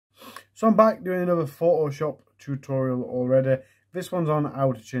So I'm back doing another Photoshop tutorial already. This one's on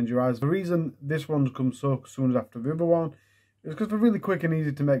how to change your eyes. The reason this one's come so soon after the other one is because they're really quick and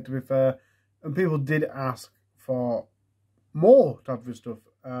easy to make, to be fair. And people did ask for more type of stuff.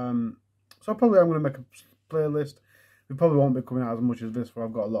 So probably I'm going to make a playlist. We probably won't be coming out as much as this, for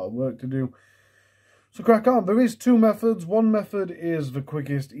I've got a lot of work to do. So crack on. There is two methods. One method is the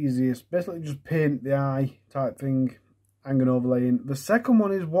quickest, easiest. Basically just paint the eye type thing, hanging overlaying. The second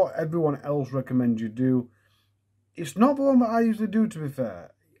one is what everyone else recommends you do. It's not the one that I usually do, to be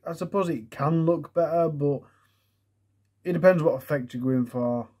fair. I suppose it can look better, but it depends what effect you're going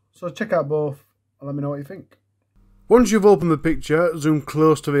for. So check out both and let me know what you think. Once you've opened the picture, zoom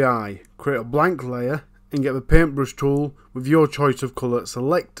close to the eye, create a blank layer and get the paintbrush tool with your choice of colour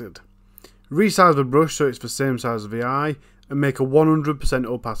selected. Resize the brush so it's the same size as the eye and make a 100%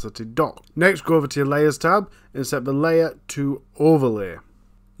 opacity dot. Next, go over to your layers tab and set the layer to overlay.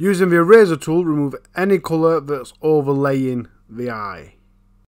 Using the eraser tool, remove any colour that's overlaying the eye.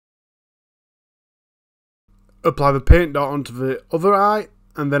 Apply the paint dot onto the other eye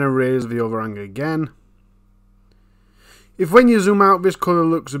and then erase the overhang again. If when you zoom out this colour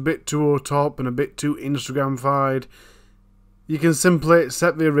looks a bit too over top and a bit too Instagram-fied, you can simply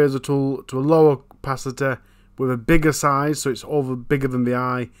set the eraser tool to a lower opacity with a bigger size so it's bigger than the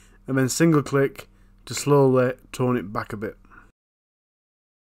eye, and then single click to slowly tone it back a bit.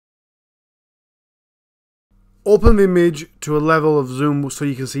 Open the image to a level of zoom so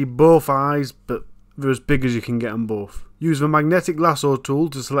you can see both eyes, but they're as big as you can get them both. Use the magnetic lasso tool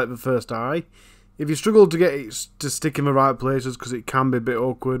to select the first eye. If you struggle to get it to stick in the right places because it can be a bit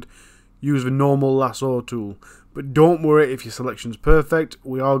awkward, use the normal lasso tool. But don't worry if your selection's perfect,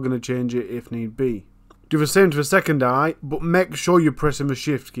 we are going to change it if need be. Do the same to the second eye, but make sure you're pressing the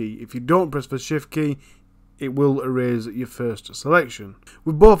shift key. If you don't press the shift key, it will erase your first selection.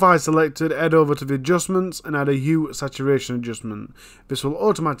 With both eyes selected, head over to the adjustments and add a hue saturation adjustment. This will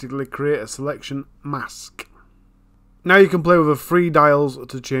automatically create a selection mask. Now you can play with the 3 dials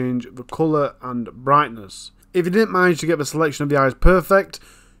to change the colour and brightness. If you didn't manage to get the selection of the eyes perfect,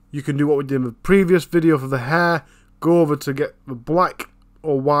 you can do what we did in the previous video for the hair. Go over to get the black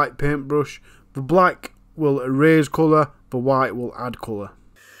or white paintbrush. The black will erase colour, the white will add colour.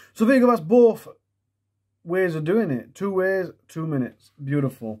 So there you go, that's both ways of doing it. 2 ways, 2 minutes.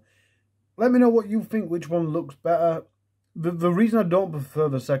 Beautiful. Let me know what you think, which one looks better. The reason I don't prefer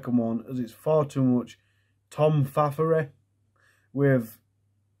the second one is it's far too much tomfoolery with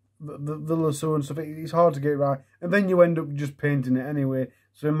the lasso and stuff. It's hard to get right, and then you end up just painting it anyway.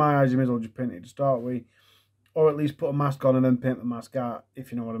 So in my eyes, you may as well just paint it to start with, or at least put a mask on and then paint the mask out,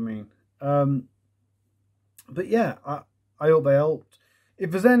 if you know what I mean. But yeah, I hope they helped.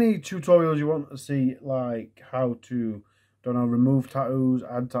 If there's any tutorials you want to see, like how to, don't know, remove tattoos,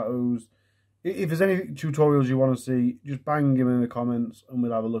 add tattoos, if there's any tutorials you want to see, just bang them in the comments and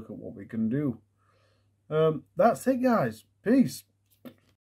we'll have a look at what we can do. That's it, guys. Peace.